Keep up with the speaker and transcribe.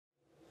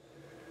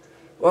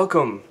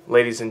Welcome,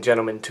 ladies and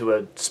gentlemen, to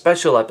a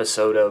special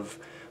episode of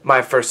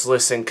My First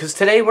Listen, because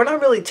today we're not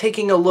really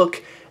taking a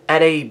look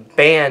at a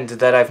band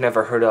that I've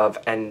never heard of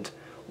and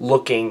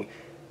looking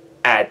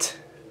at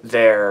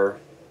their,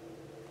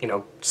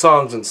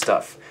 songs and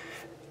stuff.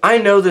 I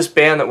know this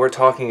band that we're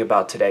talking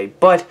about today,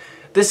 but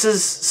this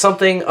is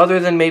something other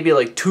than maybe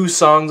like 2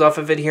 songs off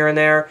of it here and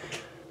there.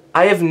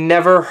 I have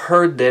never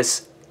heard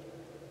this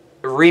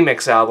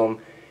remix album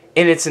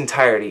in its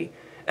entirety,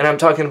 and I'm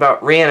talking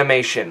about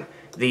Reanimation,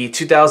 the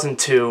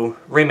 2002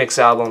 remix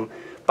album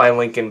by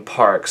Linkin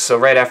Park. So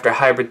right after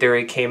Hybrid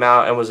Theory came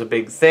out and was a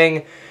big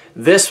thing,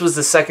 this was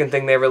the second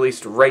thing they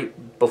released right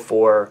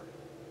before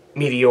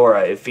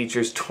Meteora. It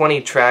features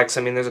 20 tracks.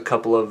 I mean, there's a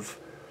couple of,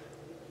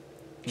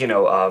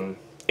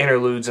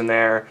 interludes in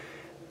there,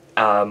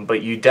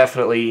 but you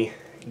definitely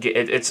get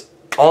it's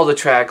all the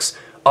tracks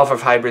off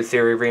of Hybrid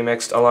Theory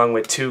remixed, along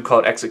with 2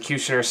 called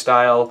Executioner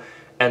Style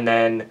and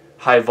then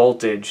High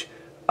Voltage.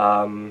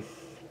 And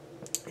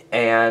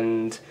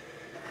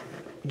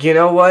you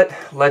know what?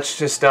 Let's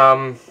just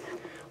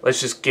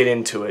get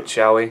into it,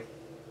 shall we?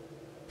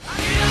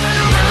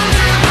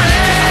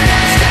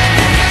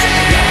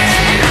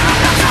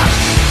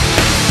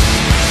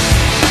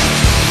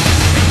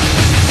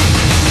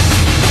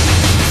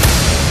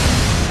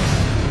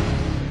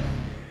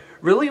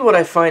 Really, what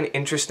I find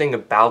interesting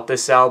about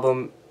this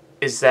album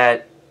is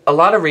that a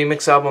lot of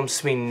remix albums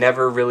to me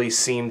never really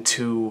seem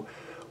to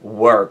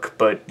work,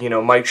 but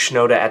Mike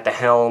Shinoda at the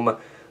helm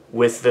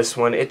with this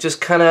one, it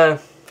just kind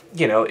of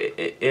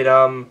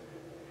it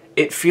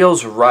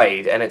feels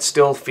right, and it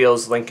still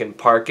feels Linkin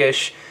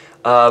Park-ish.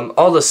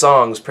 All the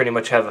songs pretty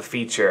much have a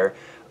feature,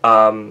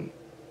 and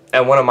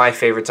one of my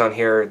favorites on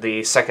here,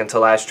 the second to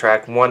last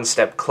track, One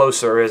Step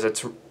Closer, is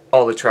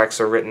all the tracks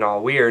are written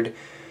all weird,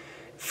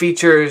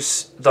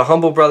 features the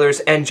Humble Brothers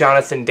and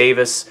Jonathan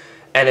Davis,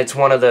 and it's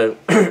one of the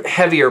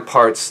heavier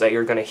parts that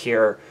you're going to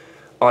hear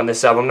on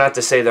this album. Not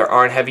to say there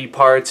aren't heavy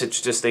parts,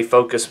 it's just they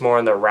focus more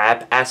on the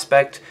rap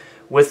aspect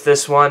with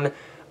this one.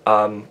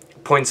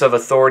 Points of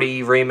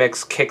Authority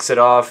remix kicks it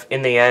off.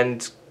 In the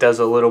end, does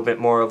a little bit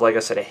more of, like I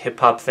said, a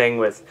hip-hop thing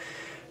with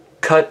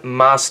Cut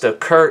Masta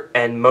Kurt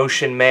and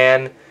Motion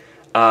Man.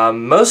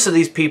 Most of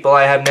these people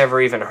I have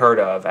never even heard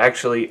of.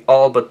 Actually,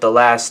 all but the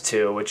last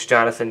 2, which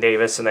Jonathan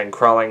Davis, and then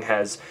Crawling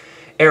has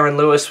Aaron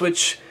Lewis,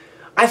 which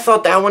I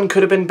thought that one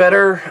could have been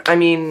better. I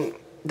mean,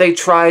 they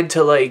tried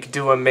to,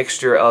 do a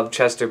mixture of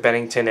Chester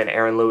Bennington and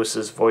Aaron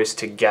Lewis's voice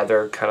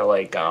together, kind of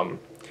like,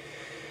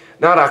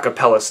 not a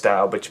cappella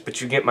style,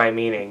 but you get my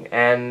meaning.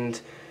 And,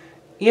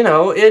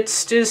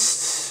 it's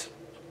just,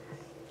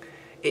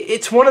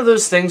 it's one of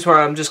those things where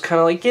I'm just kind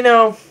of like,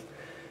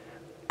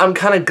 I'm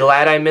kind of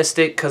glad I missed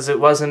it, because it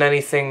wasn't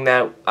anything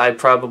that I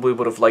probably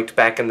would have liked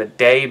back in the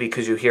day,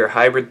 because you hear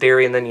Hybrid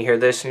Theory and then you hear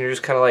this and you're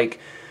just kind of like,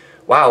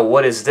 wow,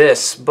 what is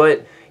this?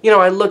 But,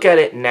 I look at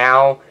it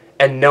now,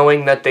 and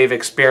knowing that they've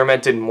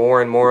experimented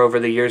more and more over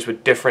the years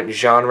with different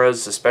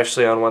genres,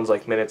 especially on ones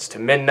like Minutes to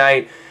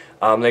Midnight,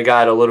 they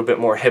got a little bit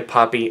more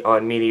hip-hoppy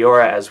on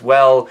Meteora as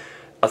well.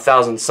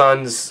 1,000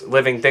 Suns,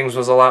 Living Things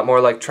was a lot more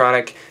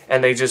electronic,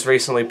 and they just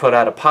recently put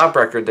out a pop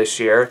record this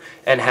year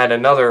and had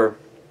another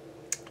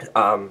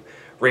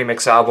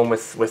remix album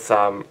with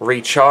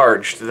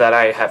Recharged that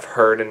I have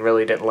heard and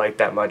really didn't like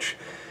that much.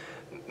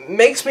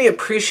 Makes me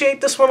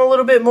appreciate this one a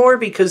little bit more,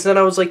 because then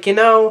I was like,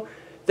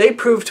 they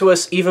proved to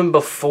us even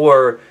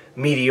before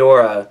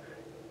Meteora,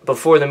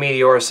 before the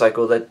Meteora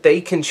cycle, that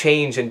they can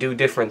change and do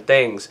different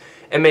things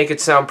and make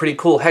it sound pretty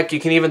cool. Heck, you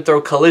can even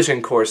throw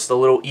Collision Course, the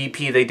little EP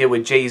they did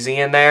with Jay-Z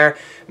in there,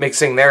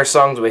 mixing their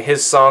songs with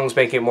his songs,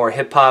 making it more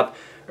hip-hop,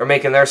 or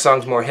making their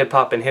songs more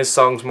hip-hop and his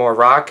songs more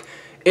rock.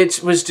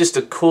 It was just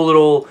a cool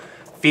little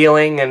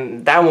feeling,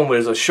 and that one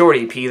was a short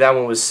EP. That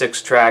one was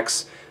 6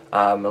 tracks,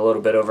 a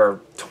little bit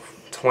over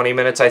 20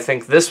 minutes, I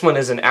think. This one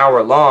is an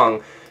hour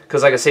long,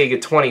 because like I say, you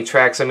get 20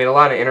 tracks. I mean, a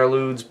lot of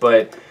interludes,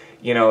 but,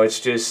 it's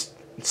just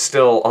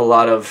still a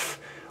lot of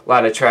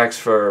tracks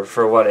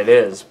for what it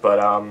is.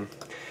 But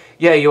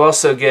yeah, you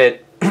also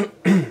get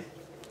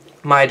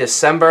My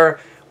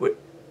December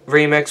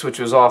remix, which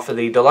was off of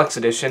the deluxe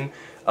edition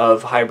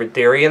of Hybrid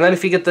Theory, and then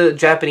if you get the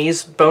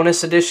Japanese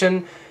bonus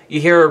edition, you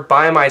hear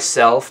By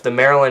Myself, the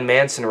Marilyn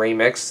Manson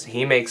remix.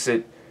 He makes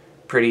it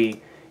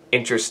pretty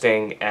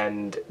interesting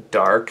and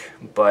dark,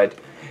 but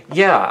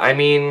yeah, I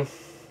mean,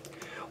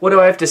 what do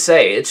I have to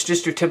say? It's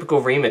just your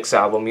typical remix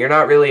album. You're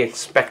not really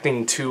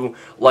expecting to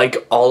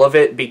like all of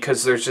it,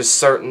 because there's just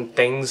certain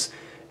things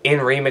in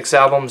remix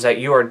albums that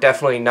you are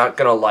definitely not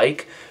going to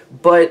like,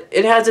 but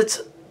it has its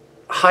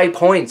high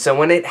points, and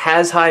when it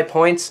has high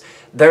points,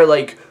 they're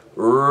like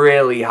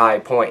really high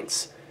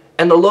points.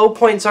 And the low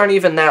points aren't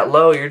even that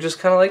low. You're just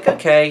kind of like,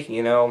 okay,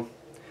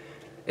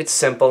 it's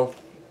simple.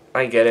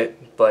 I get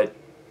it, but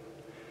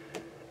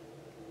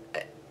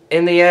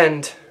in the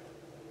end,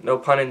 no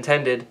pun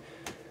intended,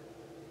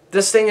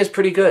 this thing is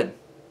pretty good.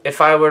 If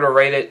I were to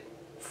rate it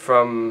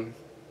from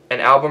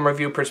an album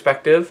review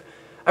perspective,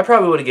 I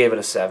probably would have gave it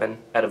a 7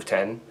 out of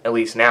 10. At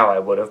least now I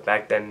would have.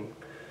 Back then,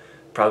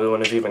 probably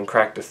wouldn't have even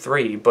cracked a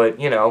 3. But,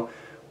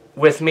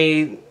 with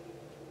me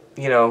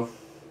you know,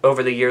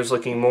 over the years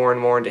looking more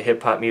and more into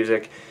hip-hop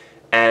music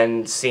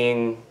and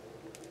seeing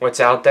what's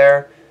out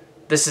there,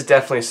 this is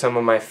definitely some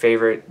of my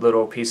favorite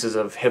little pieces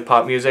of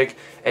hip-hop music.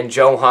 And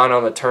Johan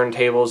on the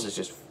turntables is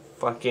just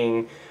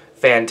fucking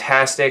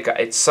fantastic.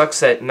 It sucks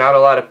that not a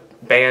lot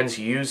of bands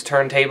use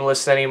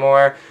turntablists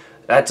anymore.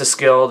 That's a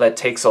skill that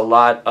takes a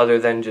lot other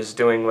than just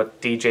doing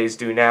what DJs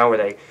do now, where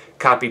they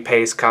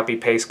copy-paste,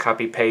 copy-paste,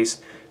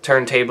 copy-paste.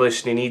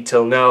 Turntablists, you need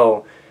to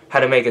know how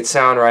to make it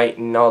sound right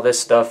and all this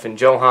stuff, and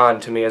Johan,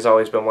 to me, has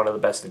always been one of the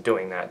best at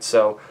doing that.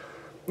 So,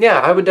 yeah,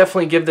 I would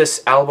definitely give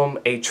this album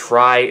a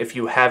try if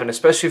you haven't,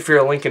 especially if you're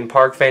a Linkin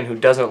Park fan who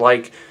doesn't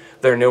like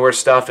their newer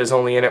stuff, is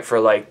only in it for,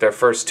 like, their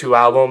first 2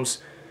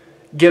 albums.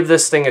 Give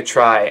this thing a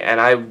try, and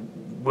I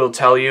will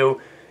tell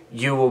you,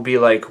 you will be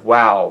like,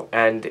 wow.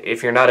 And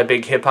if you're not a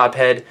big hip-hop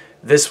head,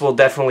 this will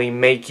definitely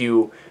make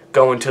you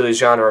go into the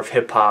genre of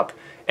hip-hop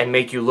and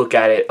make you look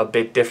at it a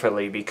bit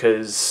differently,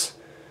 because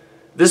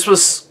this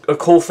was a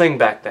cool thing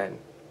back then.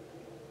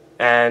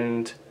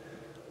 And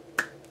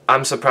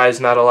I'm surprised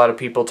not a lot of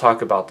people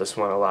talk about this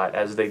one a lot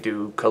as they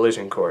do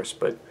Collision Course,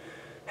 but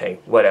hey,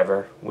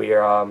 whatever. We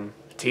are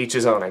to each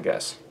his own, I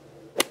guess.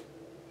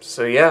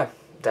 So yeah,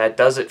 that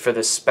does it for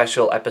this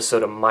special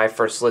episode of My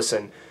First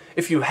Listen.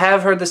 If you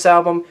have heard this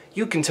album,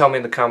 you can tell me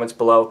in the comments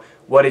below,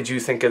 what did you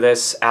think of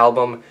this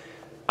album?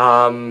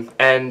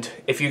 And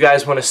if you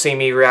guys want to see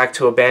me react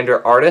to a band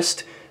or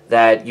artist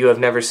that you have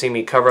never seen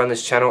me cover on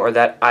this channel, or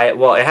that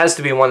well, it has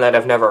to be one that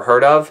I've never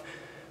heard of,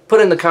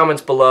 put in the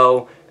comments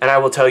below, and I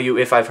will tell you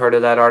if I've heard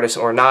of that artist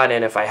or not,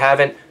 and if I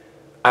haven't,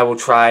 I will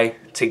try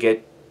to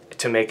get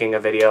to making a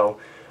video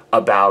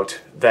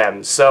about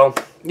them. So,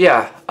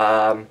 yeah,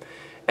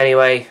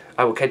 anyway,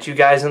 I will catch you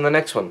guys in the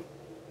next one.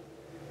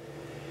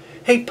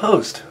 Hey,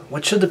 Post,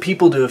 what should the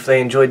people do if they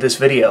enjoyed this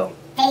video?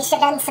 They should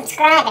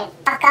unsubscribe and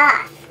fuck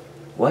off.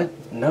 What?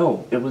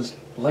 No, it was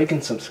like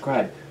and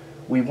subscribe.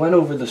 We went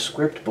over the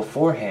script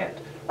beforehand.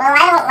 Well,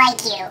 I don't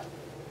like you.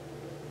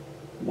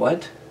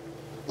 What?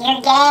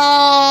 You're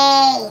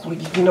gay. Well,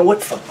 you know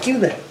what? Fuck you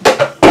then.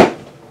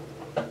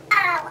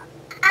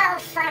 Oh,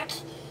 fuck.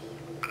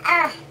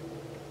 I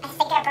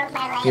think I broke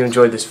my leg. If you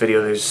enjoyed this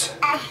video, there's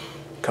a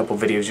couple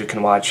videos you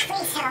can watch.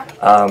 Please help.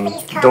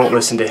 Please call Don't me.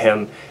 listen to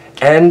him.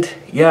 And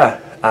yeah,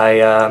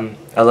 I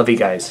love you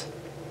guys.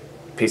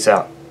 Peace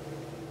out.